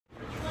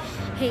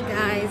Hey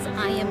guys,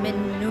 I am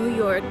in New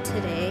York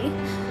today,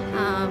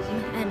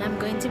 and I'm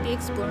going to be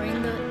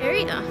exploring the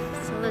area,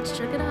 so let's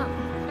check it out.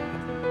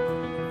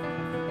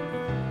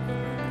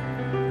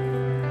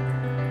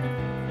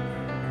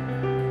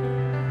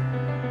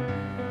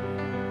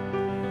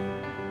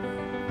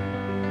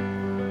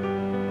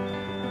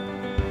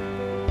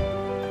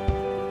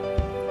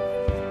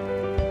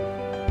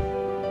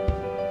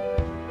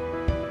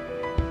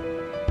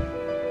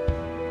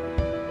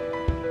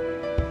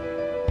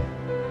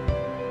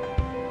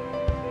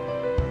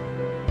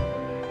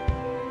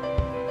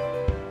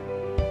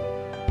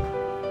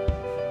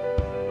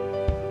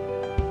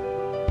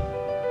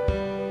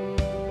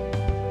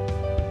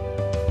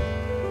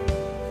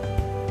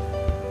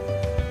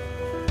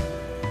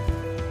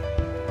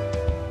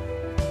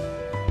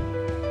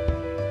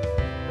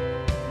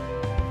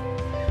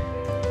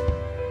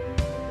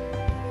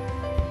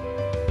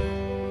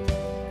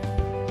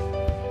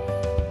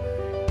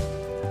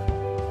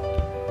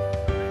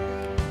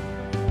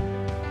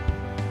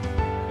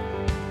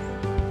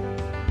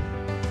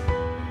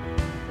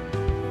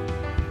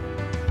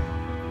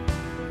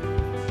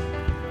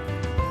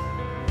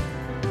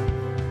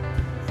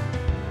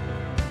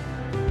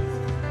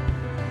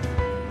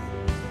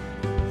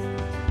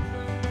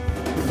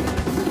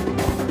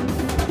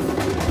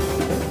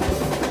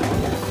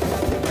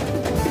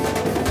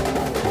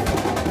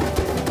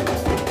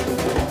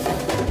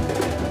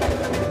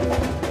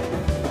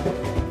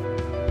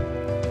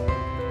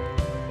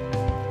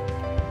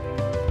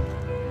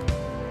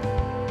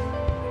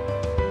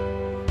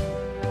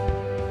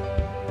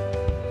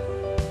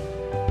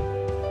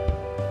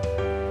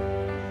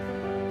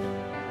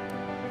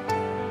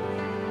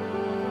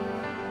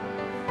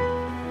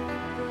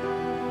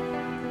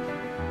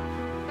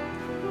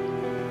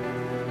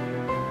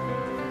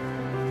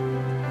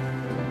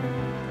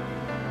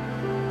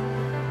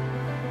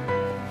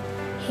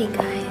 Hey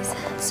guys,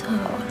 so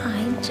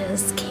I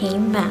just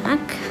came back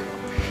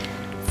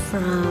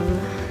from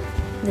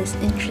this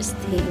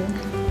interesting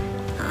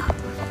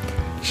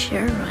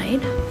share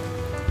ride,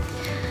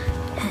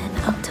 and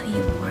I'll tell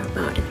you more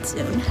about it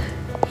soon.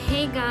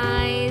 Hey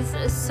guys,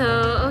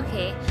 so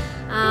okay,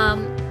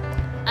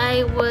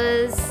 I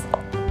was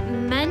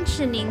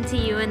mentioning to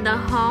you in the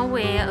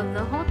hallway of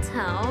the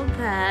hotel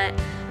that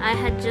I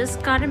had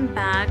just gotten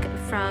back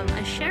from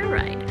a share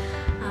ride.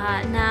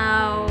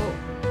 Now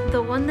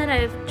the one that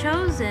I've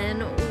chosen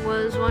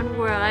was one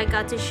where I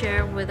got to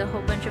share with a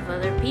whole bunch of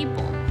other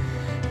people.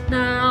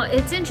 Now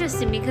it's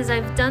interesting because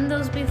I've done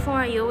those before.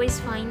 I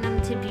always find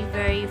them to be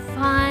very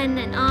fun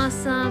and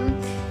awesome,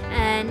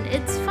 and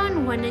it's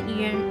fun when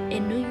you're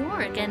in New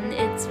York, and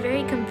it's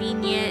very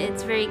convenient.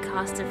 It's very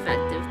cost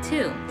effective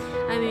too.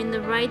 I mean,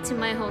 the ride to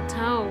my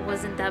hotel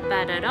wasn't that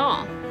bad at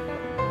all.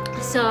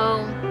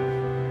 So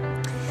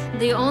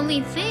the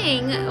only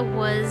thing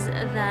was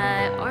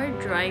that our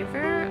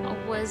driver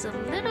was a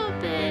little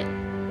bit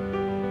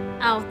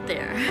out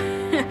there.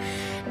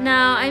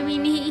 Now, I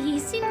mean, he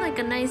seemed like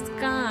a nice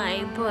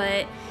guy,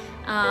 but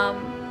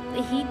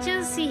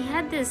he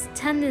had this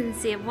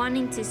tendency of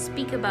wanting to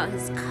speak about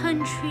his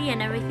country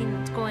and everything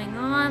that's going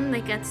on.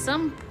 Like at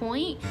some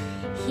point,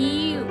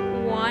 he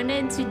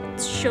wanted to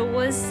show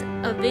us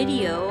a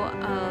video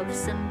of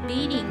some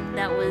beating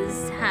that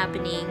was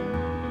happening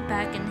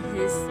back in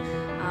his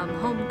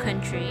home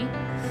country,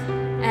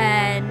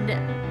 and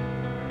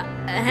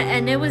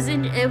it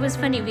was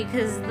funny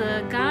because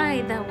the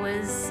guy that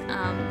was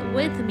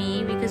with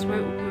me, because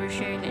we were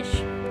sharing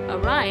a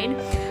ride,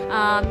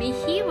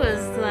 he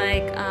was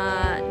like,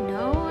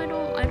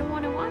 no, I don't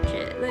want to watch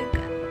it. Like,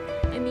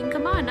 I mean,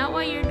 come on, not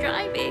while you're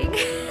driving.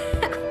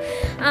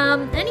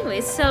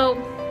 Anyway, so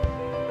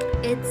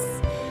it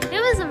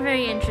was a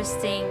very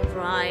interesting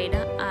ride.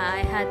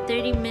 I had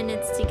 30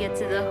 minutes to get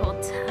to the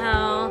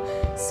hotel,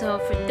 so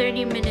for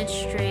 30 minutes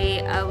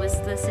straight I was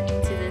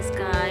listening to this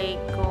guy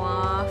go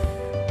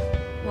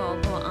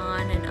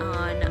on and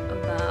on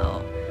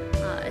about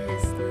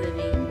his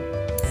living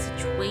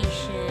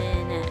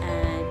situation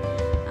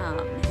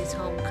and his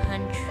home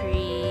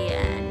country,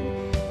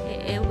 and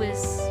it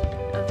was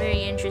a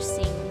very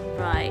interesting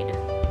ride.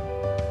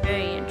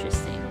 Very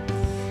interesting.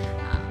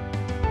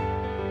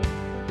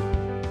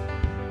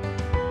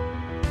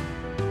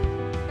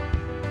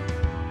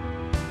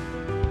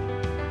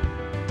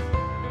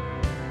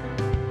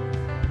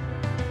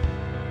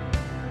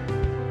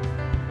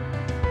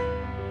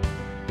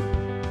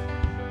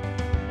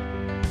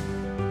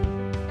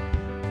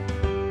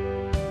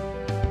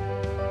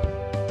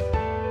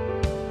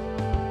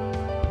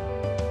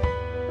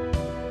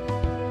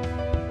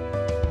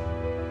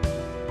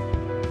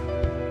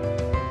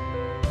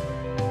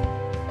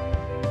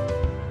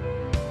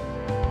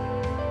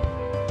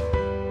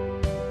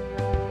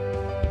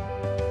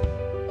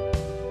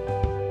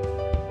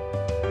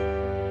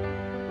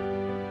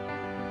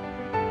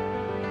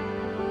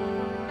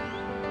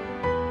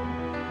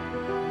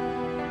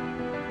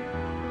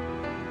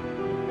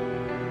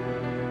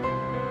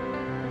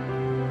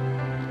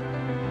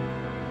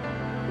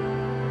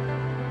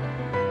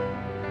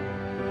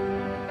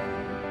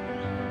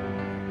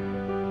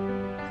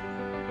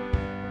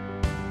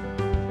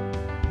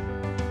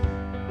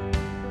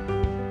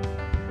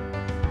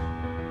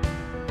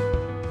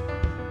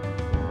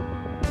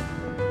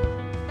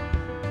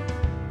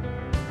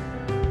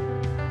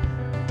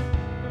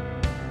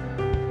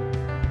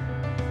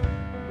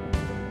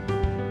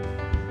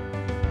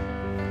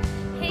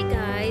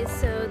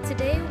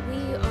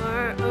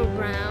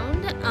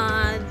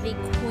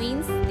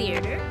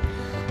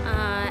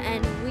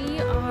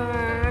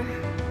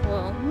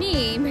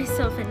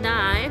 and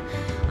I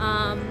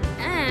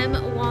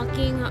am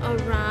walking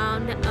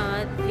around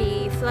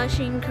the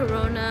Flushing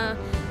Corona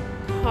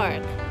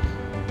Park.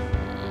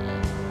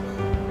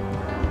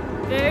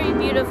 Very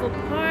beautiful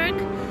park,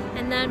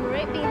 and then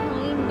right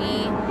behind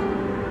me,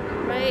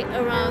 right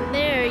around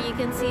there, you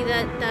can see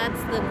that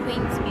that's the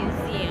Queen's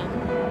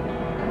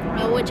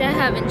Museum, which I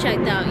haven't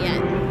checked out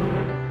yet.